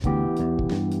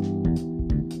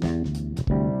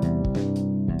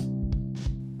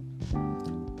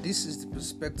This is the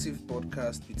Perspective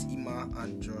Podcast with Ima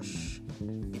and Josh,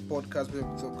 a podcast where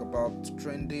we talk about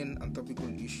trending and topical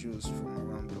issues from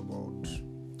around the world.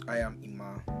 I am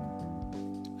Ima.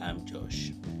 I'm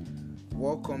Josh.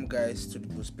 Welcome, guys, to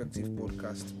the Perspective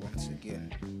Podcast once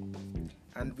again.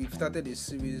 And we've started a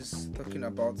series talking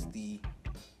about the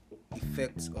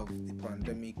effects of the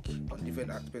pandemic on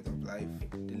different aspects of life,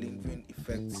 the lingering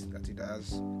effects that it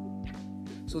has.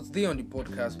 So today on the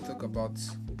podcast, we talk about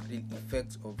the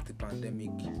effects of the pandemic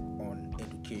on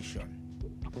education.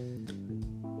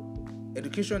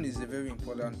 Education is a very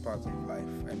important part of life.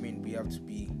 I mean, we have to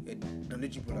be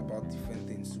knowledgeable about different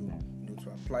things to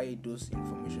apply those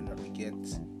information that we get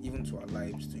even to our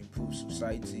lives, to improve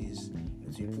societies,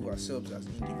 to improve ourselves as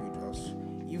individuals.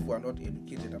 If we are not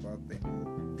educated about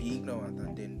them, be ignorant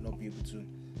and then not be able to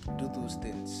do those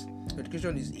things.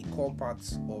 Education is a core part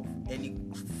of any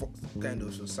kind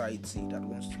of society that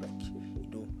wants to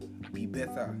be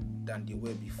better than they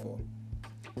were before.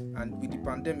 And with the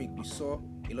pandemic, we saw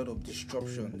a lot of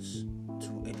disruptions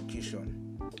to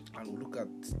education, and we'll look at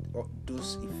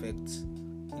those effects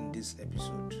in this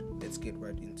episode. Let's get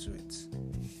right into it.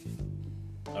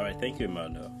 All right, thank you,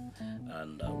 Emmanuel.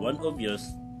 And one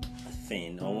obvious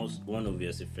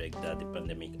effect that the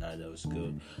pandemic had on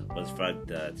school was the fact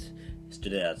that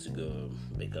students had to go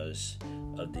because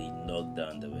of the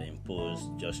lockdown that were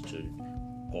imposed just to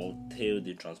curtail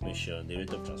the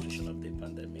rate of transmission of the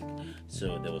pandemic.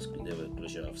 So there was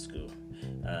closure of school,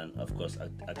 and of course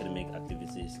academic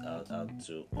activities had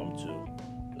to come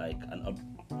to like an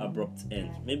abrupt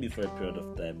end, maybe for a period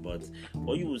of time. But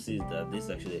what you will see is that this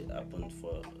actually happened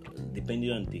for,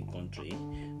 depending on the country,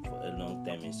 for a long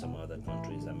time in some other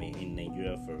countries. I mean, in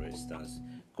Nigeria, for instance,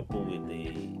 coupled with the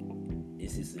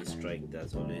ACC strike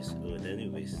that's always owed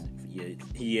anyways,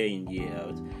 year in, year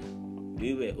out,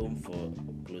 we were home for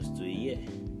close to a year,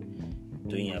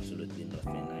 doing absolutely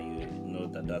nothing, and you know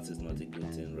that is not a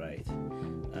good thing, right?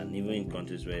 And even in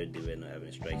countries where they were not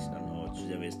having strikes and all,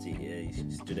 students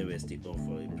were still home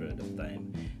for a period of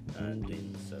time and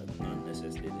doing not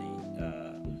necessarily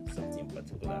something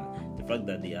particular. The fact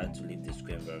that they had to leave the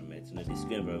school environment, the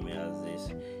school environment has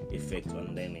this effect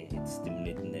on learning. It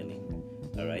stimulates learning.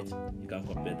 Alright, you can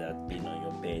compare that being on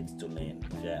your bed to learn.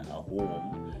 If you're at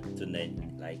home to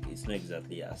learn, it's not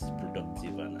exactly as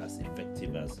productive and as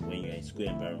effective as when you're in school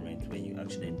environment, when you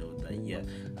actually know that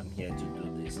I'm here to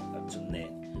do this and to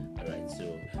learn. Alright,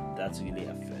 so that's really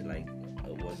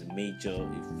was a major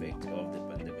effect of the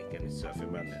pandemic and itself.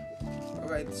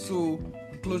 Alright, so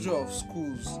closure of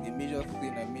schools, a major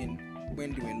thing. I mean,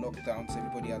 when there were lockdowns,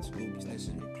 everybody had to go,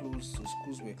 businesses were closed, so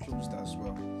schools were closed as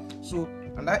well. So,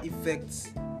 and that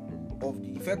effect of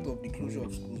the closure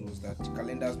of schools was that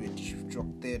calendars were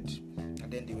disrupted,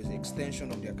 and then there was an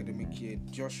extension of the academic year.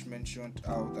 Josh mentioned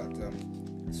how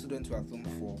that students were at home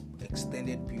for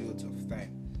extended periods of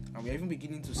time, and we are even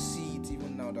beginning to see it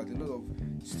even now that a lot of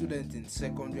students in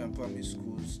secondary and primary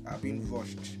schools are being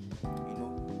rushed.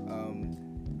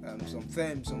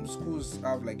 Some schools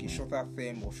have like a shorter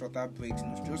term or shorter breaks,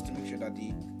 just to make sure that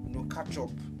they catch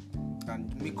up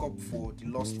and make up for the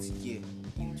lost year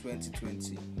in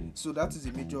 2020. So that is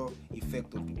a major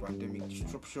effect of the pandemic: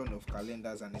 disruption of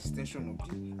calendars and extension of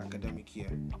the academic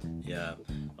year. Yeah.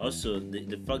 Also,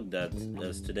 the fact that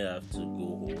students have to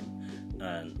go home,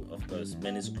 and of course,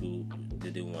 many schools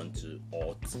didn't want to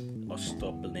halt or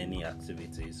stop learning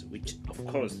activities, which of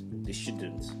course they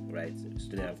shouldn't, right?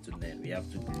 Students have to learn. We have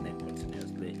to learn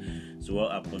continuously. So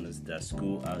what happens is that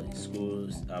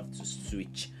schools have to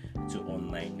switch to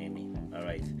online learning. All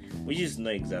right, which is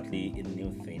not exactly a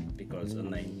new thing, because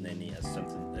online learning is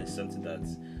something that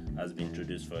has been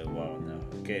introduced for a while now.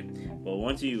 Okay, but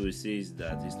one thing you will see is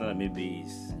that it's not maybe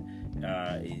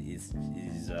is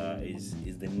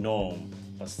the norm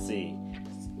per se.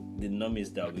 The norm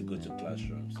is that we go to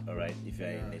classrooms. All right, if you're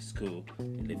in a school,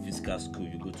 in a physical school,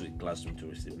 you go to a classroom to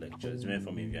receive lectures. Even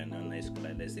from if you're in an online school,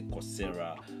 like let's say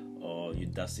Coursera or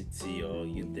Udacity or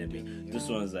Udemy, those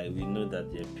ones we know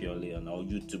that they're purely on our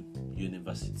YouTube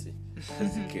University.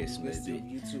 That's the case, maybe.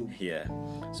 YouTube. Yeah.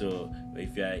 So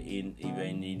if you're in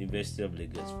the University of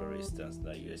Lagos, for instance,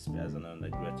 like you as an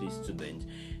undergraduate student,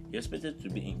 you're expected to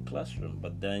be in classroom,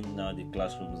 but then now the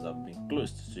classrooms have been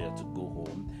closed, so you have to go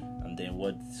home. And then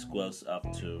what schools have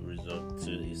to resort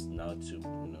to is now to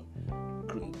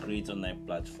create online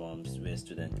platforms where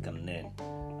students can learn,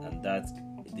 and that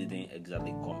didn't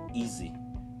exactly come easy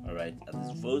All right, at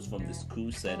least both from the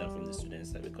school side and from the student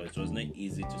side, because it was not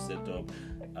easy to set up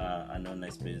an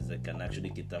online space that can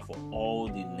actually cater for all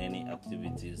the learning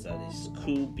activities that the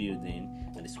school building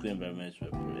and the school environment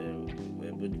were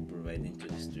able to providing to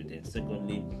the students.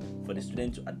 Secondly, for the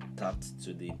student to adapt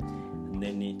to the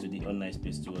learning to the online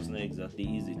space too was not exactly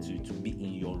easy to be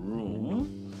in your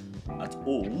room at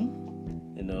home,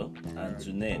 and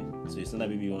to learn. So it's not that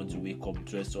maybe you want to wake up,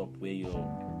 dress up, wear your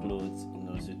clothes,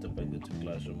 sit up and go to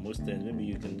classroom. Most times maybe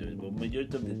you can do it, but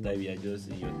majority of the time you are just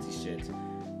in your t-shirt,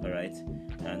 all right,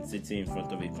 and sitting in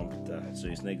front of a computer. So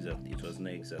it was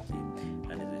not exactly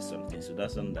and it is something. So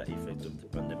that's another effect of the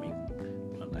pandemic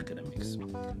on academics.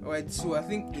 All right, so I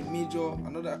think a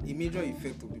major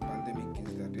effect of the pandemic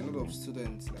is that a lot of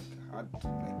students had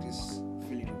this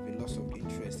feeling of a loss of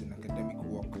interest in academic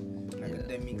work,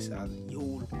 academics, and the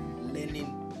whole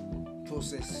learning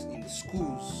process in the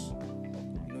schools.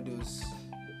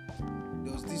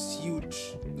 There was this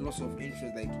huge loss of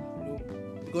interest,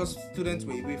 because students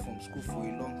were away from school for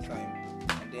a long time,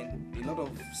 and then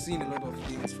seeing a lot of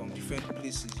things from different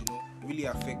places, really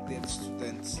affected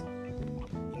students,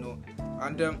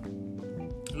 and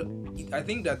I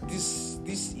think that this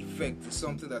effect is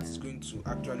something that is going to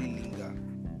actually linger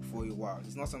for a while.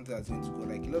 It's not something that's going to go. A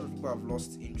lot of people have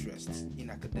lost interest in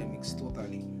academics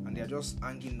totally, and they are just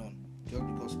hanging on just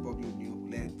because probably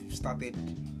we've started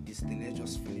this thing. Let's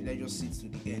just sit to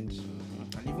the end.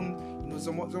 And even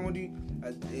somebody,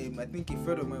 I think a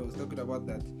friend of mine was talking about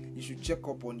that you should check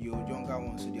up on your younger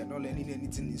ones so they are not learning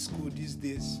anything in school these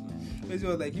days. Because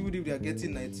was even if they are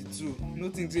getting 92,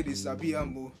 nothing to the sabi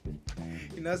ambo.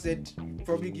 I said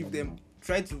probably give them.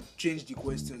 Try to change the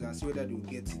questions and see whether they will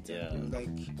get it. Yeah.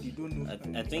 You don't know.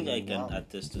 I think I can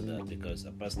attest to that because I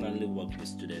personally worked with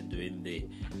students during the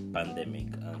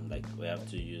pandemic, and we have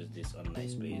to use this online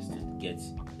space to get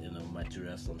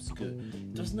materials from school.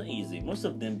 It was not easy. Most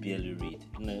of them barely read.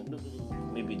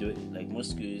 Maybe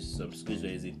most schools, some schools were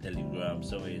using Telegram,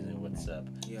 some were using WhatsApp,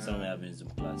 some were having Zoom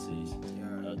classes.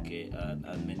 Okay,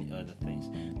 and many other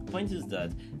things. The point is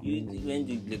that when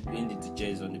the teacher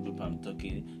is on the group, I'm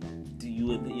talking.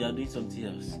 You are doing something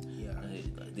else.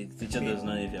 The teacher does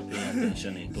not know if you're paying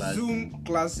attention in class. Zoom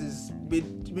classes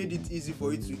made it easy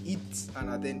for you to eat and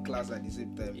attend class at the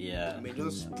same time. Yeah.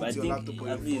 Just put your laptop on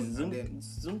your phone.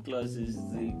 Zoom classes,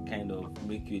 they kind of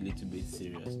make you a little bit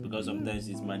serious because sometimes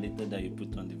it's mandated that you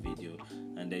put on the video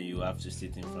and then you have to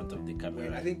sit in front of the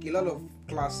camera. I think a lot of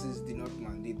classes did not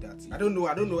mandate that. I don't know.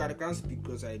 I can't speak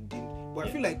because I didn't. But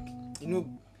I feel like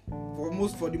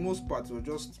for the most part, or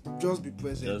just be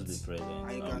present. Just be present.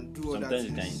 And you can do other sometimes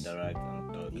things. You can interact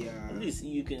and talk. Yeah. At least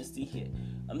you can still hear.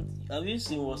 Have you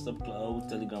seen WhatsApp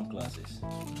Telegram classes?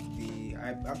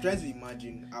 I'm trying to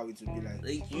imagine how it would be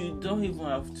like. You don't even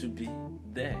have to be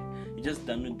there. You just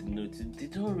download the notes. They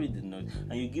don't read the notes,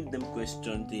 and you give them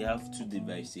questions. They have two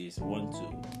devices. One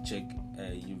to check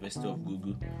University of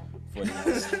Google for the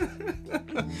answer.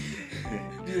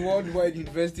 The Worldwide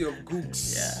University of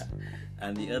Googs. Yeah.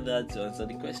 And the other to answer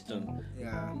the question.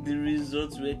 Yeah. The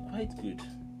results were quite good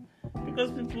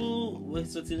because people were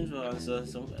searching for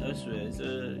answers elsewhere.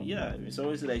 So if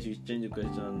someone said I should change the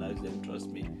question and ask them,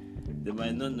 trust me, they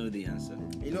might not know the answer.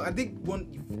 I think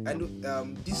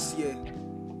this year,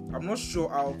 I'm not sure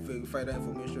how verified that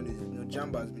information is.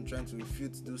 JAMB has been trying to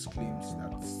refute those claims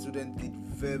that students did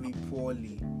very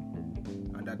poorly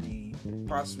and that the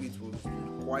pass rate was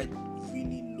quite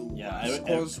really low.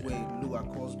 Scores were low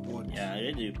across board. Yeah, I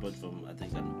read the report from I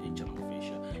think an HM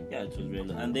official. Yeah, it was really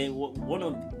low. And then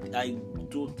I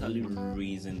totally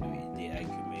reasoned with the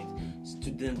argument.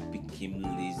 Students became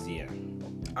lazier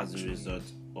as a result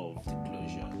of the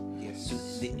closure. Yes. So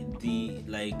the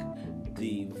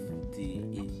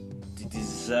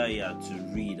desire to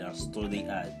read and study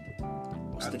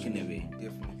was taken away.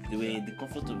 Definitely. They were in the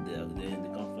comfort of their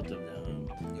home,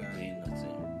 doing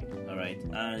nothing. Alright,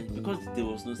 and because there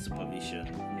was no supervision,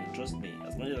 trust me,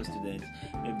 as many of students,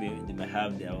 maybe they might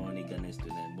have their own eagerness to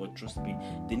learn, but trust me,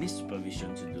 they need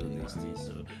supervision to do these things.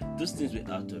 So those things were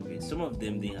out of it. Some of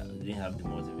them didn't have the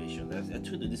motivation. I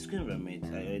told you, the school environment,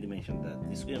 I already mentioned that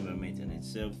the school environment in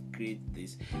itself creates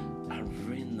this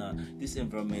arena, this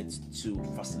environment to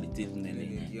facilitate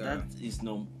learning. That is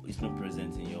not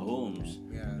present in your homes.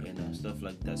 Stuff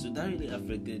like that. So that really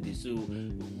affected it. So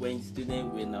when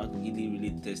students were not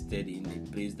really tested in a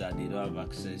place that they don't have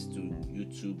access to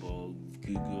YouTube or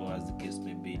Google, as the case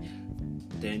may be,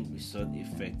 then we saw the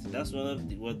effect. That's what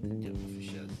the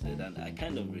officials said, and I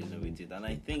kind of reasoned with it. And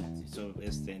I think to some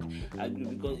extent I agree,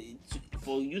 because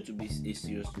for you to be a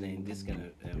serious student in this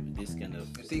kind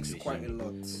of it takes situation, quite a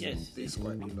lot. Yes, it takes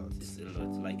quite a lot. It's a lot.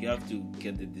 Like you have to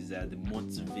get the desire, the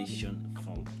motivation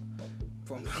from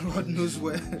God knows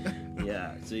where.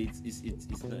 yeah. So it's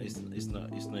not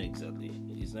exactly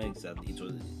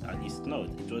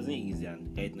it wasn't easy,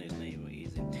 and right now it's not even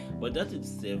easy. But that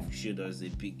itself showed us a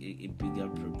bigger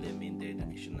problem in the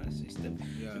educational system,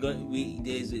 because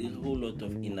there's a whole lot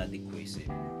of inadequacy.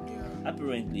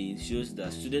 Apparently, it shows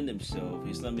that students themselves,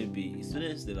 it's not maybe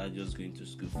students that are just going to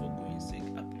school for going sake.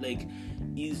 Like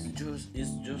it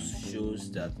just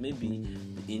shows that maybe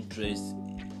the interest,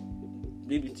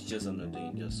 maybe teachers are not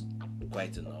doing just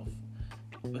quite enough.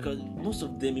 Because most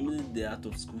of them, immediately they're out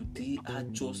of school, they are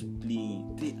just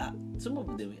playing. Some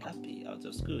of them were happy out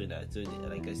of school. And I told you,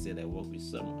 like I said, I work with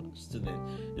some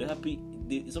students. They're happy.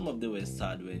 Some of them were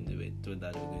sad when they were told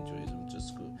that they were going to resume to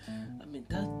school. I mean,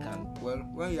 that can. Well,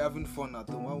 when you're having fun at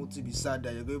home, why would you be sad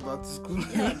that you're going back to school?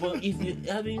 Yeah, but if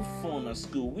you're having fun at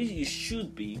school, which you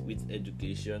should be with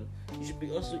education, you should be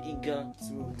also eager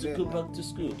to go back to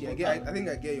school. I think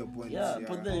I get your point. Yeah,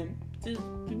 but then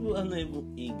people are not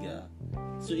even eager.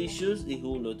 So it shows a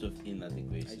whole lot of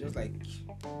inadequacy. I just like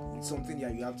it's something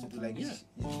that you have to do, like it's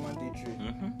mandatory,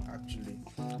 actually.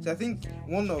 So I think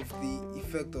one of the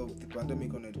effect of the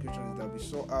pandemic on education is that we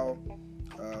saw how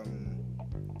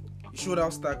it showed how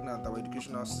stagnant our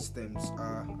educational systems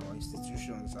are, our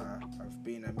institutions have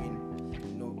been. I mean,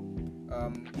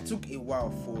 it took a while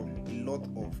for a lot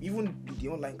of, even the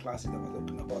online classes that we're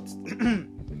talking about,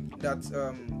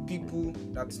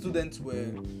 that students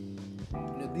were,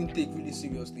 didn't take really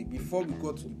seriously. Before we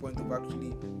got to the point of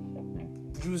actually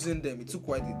using them, it took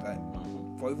quite a time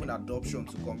for even adoption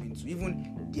to come into.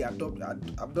 Even the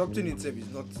adopting itself is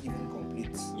not even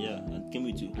complete. Yeah, and came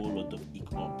with a whole lot of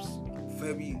hiccups. A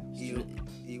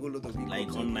whole lot of hiccups. Like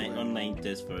online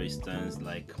tests, for instance,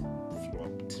 like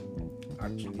flopped.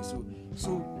 Actually,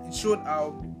 so it showed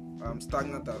how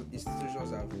stagnant our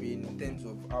institutions have been in terms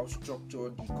of how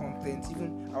structured the content,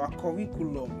 even our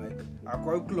curriculum. Like our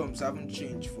curriculums haven't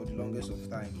changed for the longest of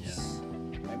times.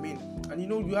 I mean, and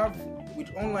you have with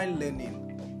online learning,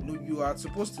 you are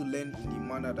supposed to learn in a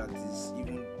manner that is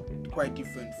even quite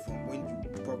different from when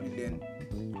you probably learn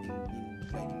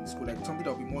in school. Like something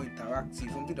that will be more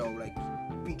interactive, something that will like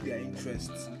pique their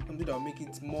interests, something that will make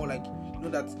it more like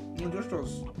just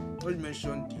already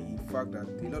mentioned the fact that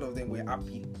a lot of them were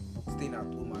happy staying at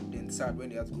home and then sad when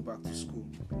they had to go back to school.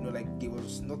 Like there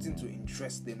was nothing to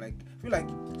interest them. Like I feel like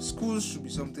schools should be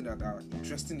something that are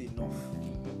interesting enough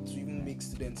to even make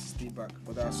students stay back.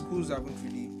 But our schools haven't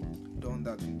really done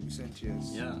that in recent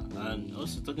years. Yeah, and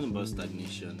also talking about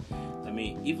stagnation, I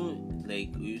mean, even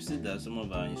like you said that some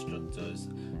of our instructors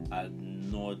are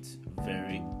not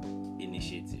very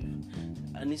initiative,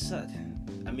 and it's sad.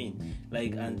 I mean,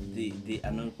 like, and they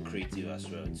are not creative as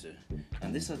well too.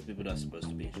 And these are the people that are supposed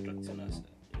to be instructing us.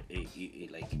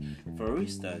 Like, for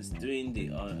instance, during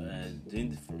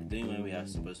when we are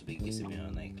supposed to be giving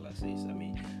online classes, I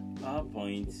mean,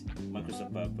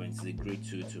 Microsoft PowerPoint is a great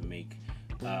tool to make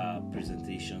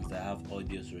presentations that have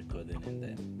audios recording in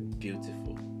them.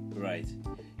 Beautiful, right?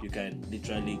 You can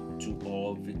literally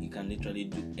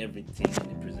do everything in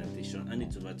the presentation, and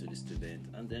it's over to the student,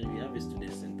 and then we have a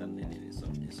student-centered learning in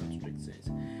some strict sense.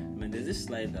 I mean, there's this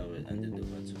slide that was handed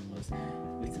over to us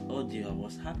with audio. I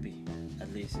was happy.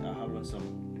 At least I have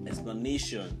some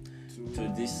explanation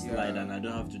to this slide, and I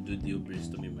don't have to do the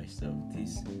brainstorming myself.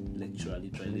 This lecturer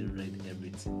literally read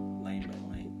everything line by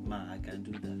line. Man, I can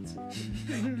do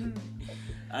that.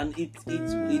 And it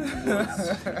was.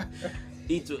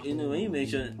 When you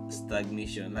mention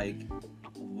stagnation, like,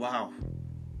 wow,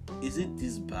 is it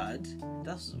this bad?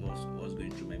 That's what was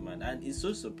going through my mind, and it's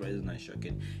so surprising and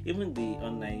shocking. Even the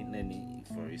online learning,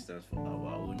 for instance, for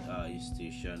our own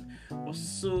institution, was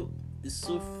so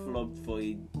flopped for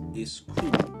a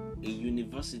school, a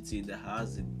university that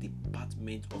has a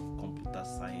department of computer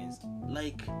science.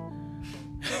 Like,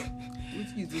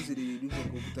 which you think they do for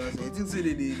computer science? You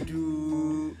think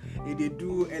they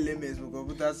do LMS for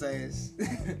computer science?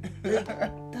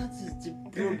 That is the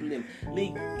problem.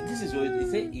 Like, this is what they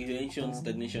say. You mentioned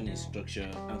stagnation in structure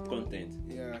and content.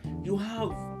 Yeah. You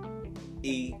have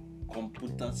a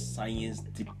computer science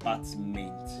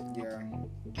department. Yeah.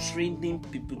 Training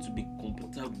people to be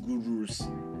computer gurus.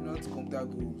 Not computer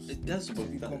gurus. That's to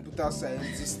be computer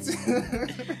scientists.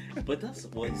 But that's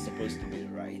what it's supposed to be,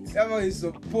 right? That's what it's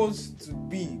supposed to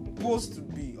be.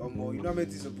 You know what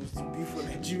it's supposed to be for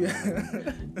Nigeria.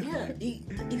 Yeah,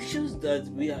 it shows that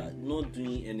we are not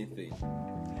doing anything.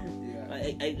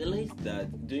 Yeah. I realized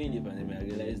that during the pandemic, I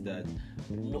realized that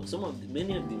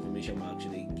many of the information we're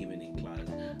actually given in class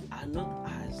are not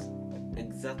as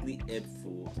exactly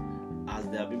helpful as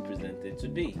they have been presented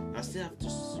today. I still have to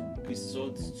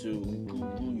resort to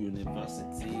Google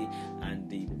University and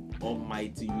the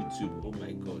almighty YouTube. Oh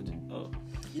my God. Oh.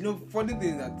 Funny thing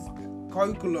is that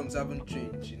curriculums haven't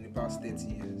changed in the past 30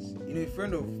 years. A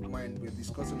friend of mine were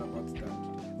discussing about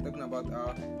that, talking about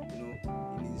how,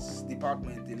 in his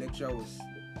department, the lecturer was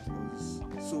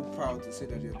so proud to say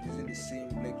that they're using the same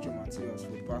lecture materials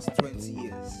for the past 20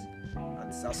 years.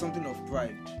 And that's something of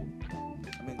pride.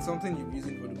 Something you've been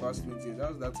using for the past 20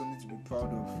 years, that's something to be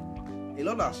proud of. A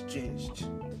lot has changed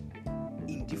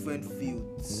in different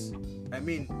fields.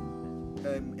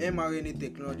 mRNA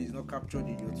technology is not captured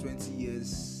in your 20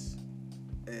 years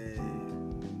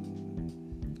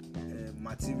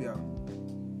material.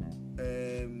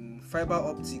 Fiber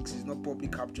optics is not properly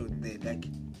captured there. Like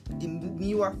the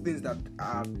newer things that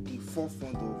are the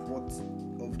forefront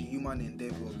of the human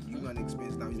endeavor, of the human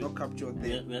experience now is not captured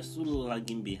there. We are still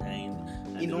lagging behind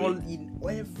in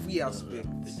every aspect.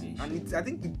 And I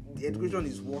think the education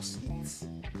is worse.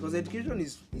 Because education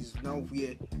is now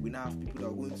where we now have people that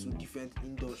are going to different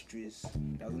industries,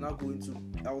 that are now going to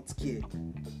healthcare,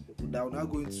 that are now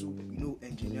going to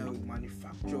engineering,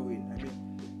 manufacturing.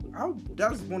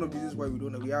 That's one of the reasons why we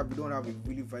don't have a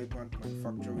really vibrant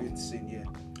manufacturing scene here.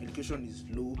 Education is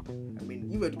low.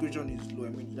 If education is low,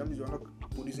 that means we're not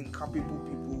producing capable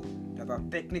people that are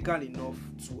technical enough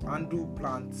to handle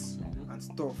plants and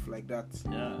stuff like that.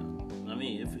 Yeah,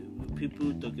 if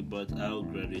people talk about how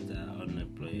graduates are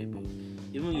unemployable,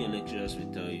 even your lecturers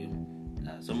will tell you,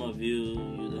 some of you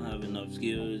don't have enough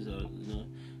skills,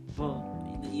 but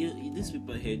these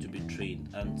people are here to be trained,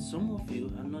 and some of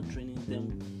you are not training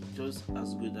them just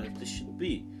as good as they should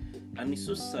be. And it's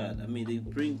so sad. They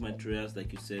bring materials,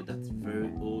 like you said, that's very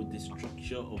old. The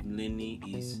structure of learning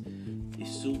is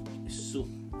so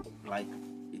like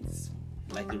it's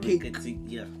like a rickety,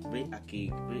 very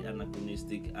archaic, very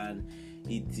anachronistic, and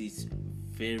it is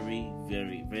very,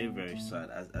 very, very, very sad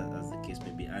as the case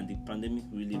may be. And the pandemic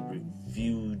really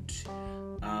revealed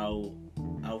how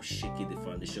shaky the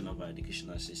foundation of our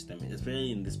educational system is,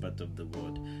 especially in this part of the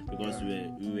world, because we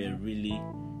were really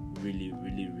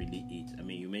it.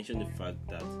 You mentioned the fact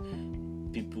that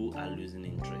people are losing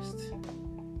interest.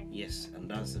 Yes, and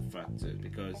that's a factor,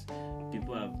 because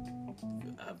people have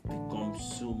become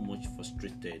so much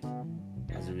frustrated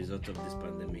as a result of this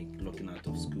pandemic, locking out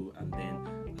of school, and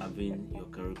then having your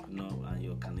curriculum and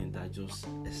your calendar just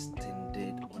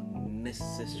extended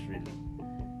unnecessarily.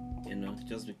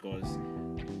 Just because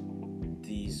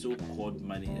the so-called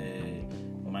management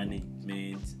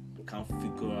can't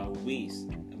figure out ways.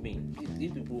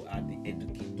 These people are the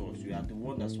educators. You are the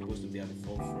one that's supposed to be at the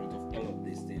forefront of all of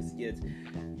these things, yet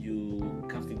you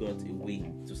can't figure out a way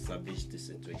to salvage the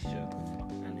situation,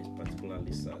 and it's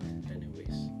particularly sad.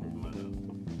 Anyways,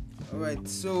 alright,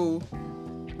 so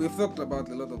we've talked about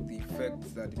a lot of the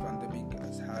effects that the pandemic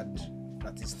has had,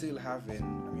 that it's still having.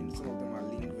 Some of them are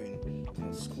lingering.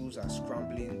 Schools are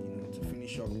scrambling, to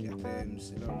finish up their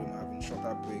terms. A lot of them are having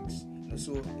shorter breaks.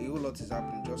 So a whole lot is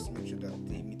happening just to make sure that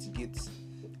they mitigate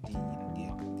the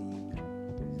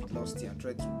loss and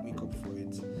try to make up for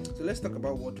it. So let's talk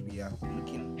about what we are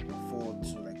looking forward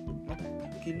to,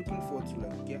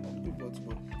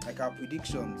 like our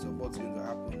predictions of what's going to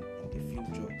happen in the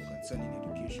future concerning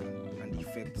education and the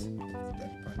effects that the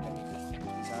pandemic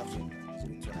is having and is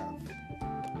going to have.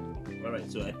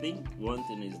 Alright, so I think one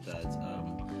thing is that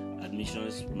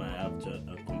admissions might have to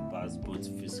encompass both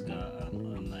physical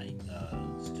and online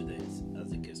students,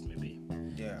 as the case may be.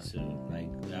 Yeah. So,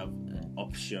 we have an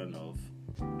option of,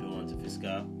 do you want a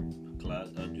physical class,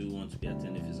 or do you want to be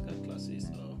attending physical classes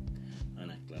or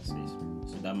online classes?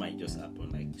 So that might just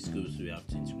happen. Schools will have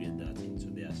to integrate that into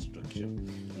their structure.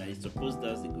 And I suppose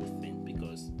that's a good thing,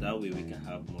 because that way we can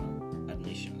have more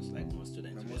admissions, more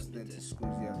students. More students in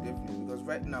schools, definitely. Because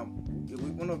right now,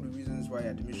 one of the reasons why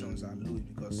admissions are low is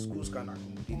because schools can't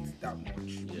accommodate that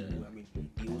much. Yeah.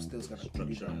 The hostels can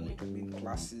accommodate that much.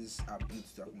 Classes are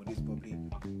built to accommodate probably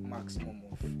maximum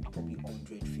of probably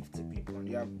 150 people, and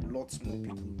you have lots more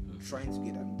people trying to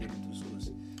get admitted into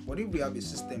schools. But if we have a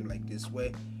system like this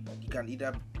where you can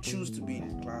either choose to be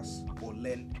in class or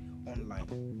learn online,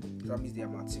 so that means there are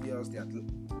materials, there are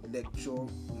lecture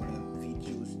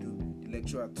videos, the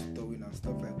lecture tutoring and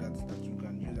stuff like that you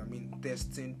can use.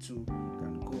 Testing too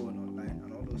can go on online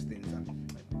and all those things, and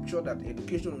I'm sure that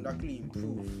education will actually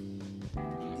improve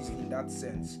in that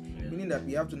sense. Meaning that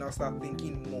we have to now start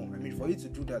thinking more. For you to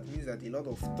do that means that a lot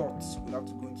of thoughts will have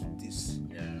to go into this.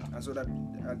 Yeah. And so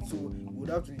we would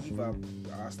have to leave our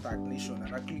stagnation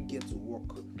and actually get to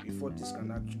work before this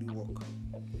can actually work.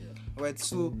 Yeah. Alright,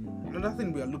 so another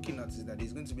thing we are looking at is that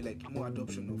there's going to be like more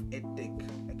adoption of edtech,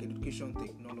 like education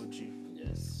technology.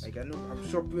 Yes. Like I'm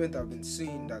sure parents have been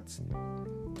saying that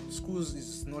schools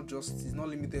is not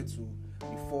limited to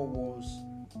the four walls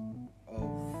of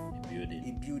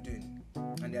a building,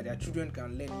 and that their children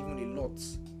can learn even a lot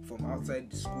from outside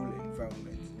the school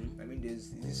environment. I mean,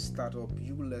 there's this startup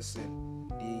U-Lesson.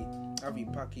 They have a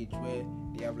package where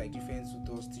they have like different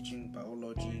tutors teaching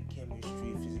biology,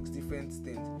 chemistry, physics, different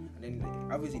things, and then they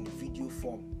have it in video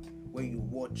form where you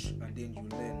watch and then you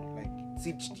learn, like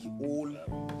teach the whole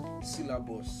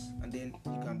syllabus, and then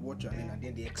you can watch and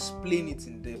then they explain it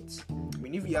in depth. I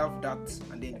mean, if you have that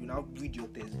and then you now read your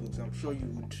textbooks, I'm sure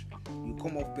you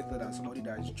come off better than somebody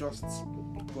that is just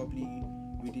probably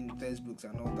reading the textbooks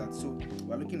and all that. So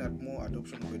we're looking at more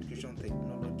adoption of education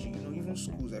technology. Even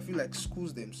schools. I feel like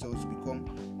schools themselves become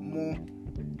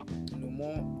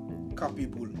more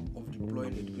capable of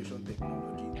deploying education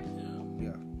technology.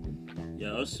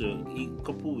 Yeah, also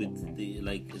coupled with the,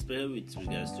 like, especially with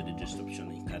regards to the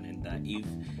disruption in calendar, if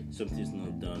something's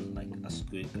not done like as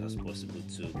quick as possible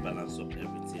to balance up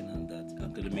everything, and that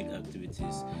academic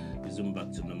activities resume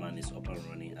back to normal and is up and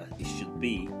running as it should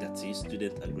be, that is,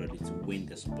 students are graduating when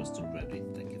they're supposed to graduate.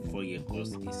 Like a 4-year course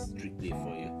is strictly a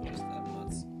 4-year course and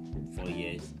not 4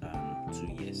 years and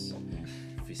 2 years.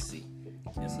 If you see,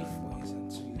 4 years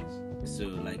and 2 years. So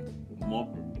like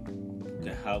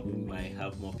we might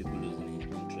have more people losing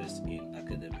interest in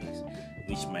academics,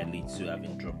 which might lead to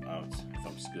having dropped out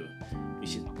from school,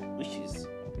 which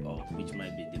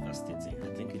might be devastating. I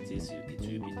think it will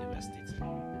be devastating.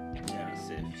 Yeah,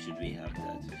 so should we have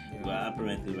that? Well,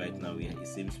 apparently right now it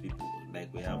seems people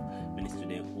like we have many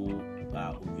students who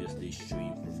are obviously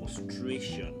showing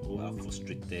frustration, who are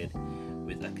frustrated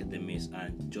with academics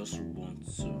and just want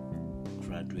to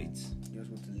graduate.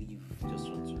 Just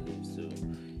want to leave. So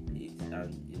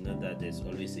and you know that there's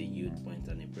always a yield point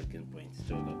and a breaking point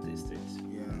to all of these things.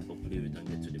 Yeah. Hopefully we don't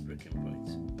get to the breaking point.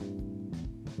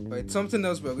 But something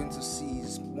else we're going to see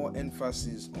is more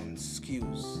emphasis on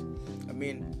skills. I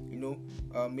mean,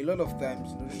 a lot of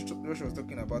times, Josh was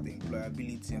talking about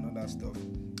employability and all that stuff.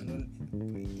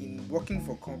 In working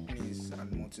for companies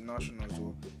and multinationals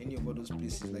or any of those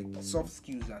places, like soft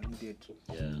skills are needed.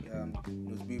 Yeah.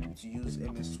 To be able to use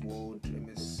MS Word,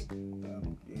 MS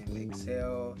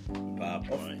Excel,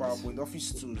 PowerPoint,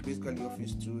 Office tools, basically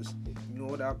Office tools.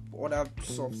 Other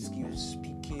soft skills,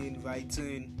 speaking,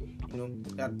 writing.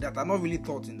 That are not really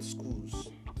taught in schools.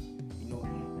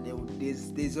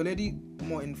 There's already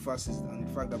more emphasis on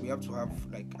the fact that we have to have,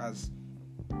 like, as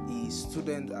a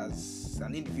student, as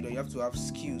an individual, you have to have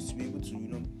skills to be able to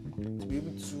even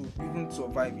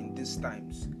survive in these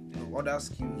times. Other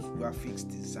skills, graphics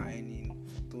designing,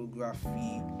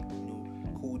 photography,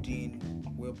 coding,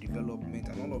 web development,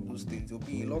 and all of those things. There'll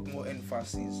be a lot more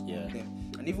emphasis on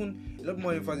them, and even a lot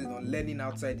more emphasis on learning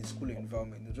outside the school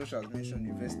environment. Joshua has mentioned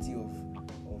University of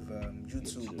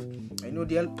YouTube. I know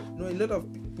a lot of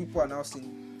people are now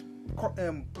seeing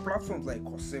platforms like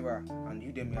Coursera and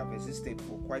Udemy have existed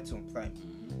for quite some time.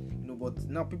 But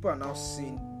now people are now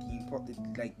seeing the importance,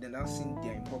 like they're now seeing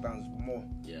their importance more.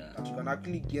 That you can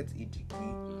actually get a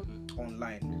degree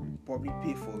online, probably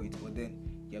pay for it, but then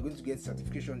you're going to get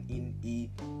certification in a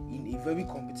very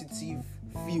competitive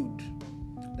field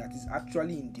that is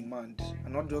actually in demand,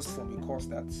 and not just from a course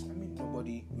that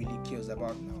nobody really cares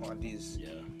about nowadays.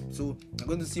 So I'm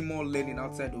going to see more learning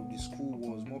outside of the school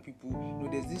walls. More people,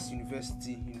 there's this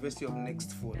University of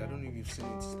Nextford. I don't know if you've seen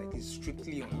it. It's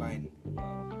strictly online.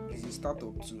 It's a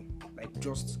startup too, like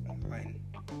just online.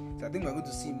 So I think we're going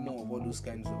to see more of all those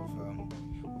kinds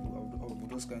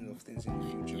of things in the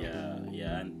future.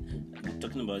 Yeah, and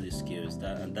talking about the skills,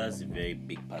 that's a very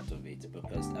big part of it,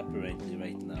 because apparently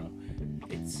right now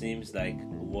it seems like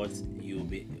what will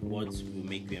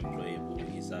make you employable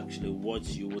is actually what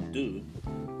you would do,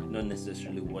 not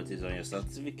necessarily what is on your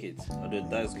certificate. Although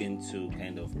that's going to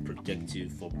kind of protect you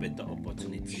for better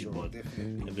opportunity, but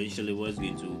definitely. Eventually, what's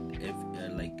going to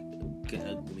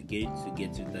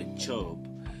get you that job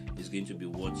is going to be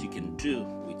what you can do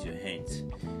with your hands.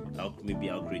 How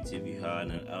creative you are,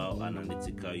 and how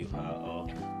analytical you are, or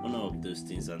one of those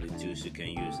things are the tools you can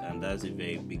use. And that's a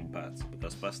very big part,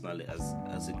 because personally,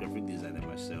 as a graphic designer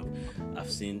myself,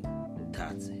 I've seen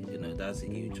that that's a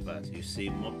huge part. You see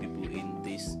more people in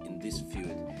this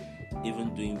field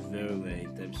even doing very well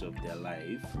in terms of their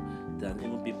life than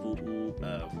even people who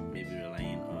may be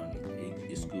relying on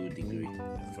a school degree,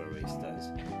 for instance.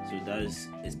 So that is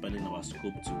expanding our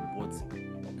scope to what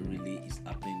really is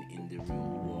happening in the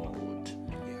real world.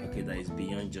 Okay, that is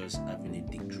beyond just having a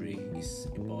degree. It's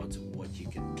about what you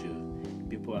can do.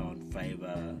 People are on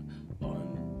Fiverr,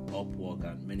 on Upwork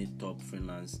and many top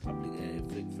freelance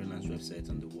websites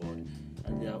on the world,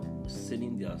 and they are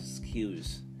selling their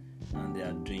skills, and they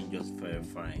are doing just very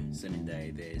fine, selling their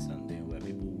ideas, and then where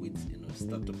people with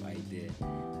startup idea,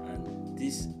 and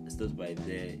this startup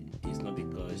idea is not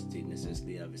because they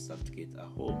necessarily have a certificate at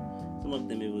home. Some of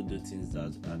them even do things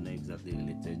that are not exactly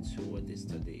related to what they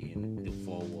study in the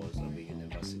four walls of a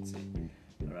university,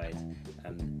 right?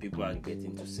 And people are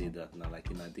getting to say that now, like,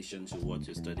 in addition to what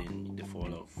you're studying in the four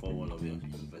wall of your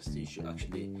university, you should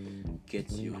actually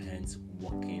get your hands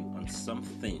working on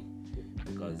something,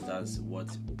 because that's what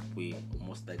will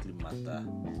most likely matter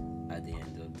at the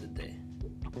end of the day.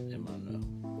 Emmanuel.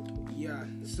 Yeah,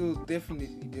 so definitely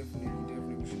we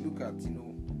should look at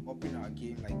upping our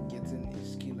game, like getting a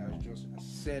skill, as just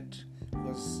said,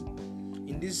 because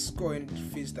in this current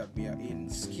phase that we are in,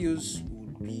 skills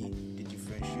would be the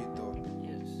differentiator.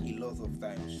 Yes. A lot of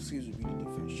times skills will be the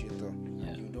differentiator.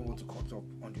 Yeah. You don't want to cut up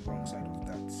on the wrong side of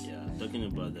that. Yeah, talking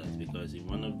about that, because in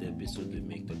one of the episodes we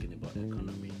make talking about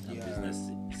economy and business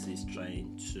is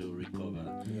trying to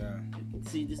recover. Yeah.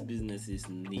 See, these businesses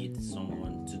need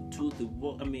someone to do the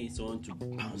work. I mean, someone to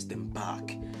bounce them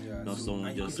back. Yeah. Not So, someone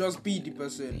and just you just be the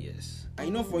person. Yes.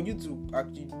 And for you to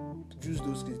actually use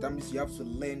those skills, that means you have to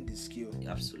learn the skill.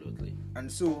 Absolutely. And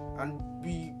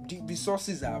the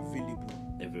resources are available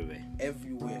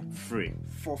everywhere Free.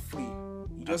 for free.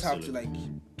 You just Absolutely.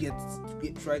 have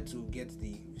to try to get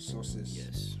the resources.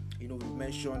 Yes. We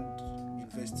mentioned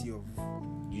University of.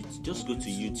 You just go to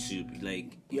YouTube,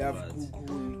 like You have but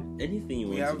Google. anything you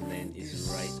We want have to learn is this,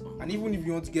 right on. and even if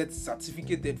you want to get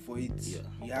certificated for it, Yeah.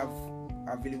 you have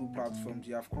available platforms.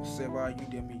 You have Coursera,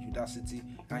 Udemy, Udacity,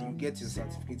 and you get your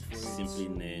certificate for it. Simply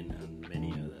Learn and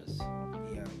many others.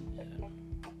 Yeah. Yeah.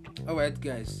 Alright,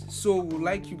 guys, so we'd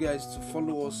like you guys to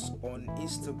follow us on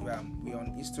Instagram. We're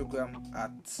on Instagram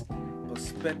at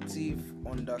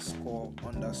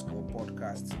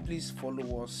perspective__podcast. Please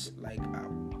follow us, like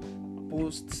our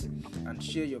posts, and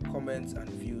share your comments and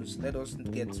views. Let us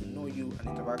get to know you and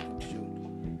interact with you.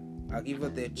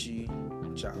 Arrivederci.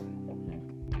 Ciao.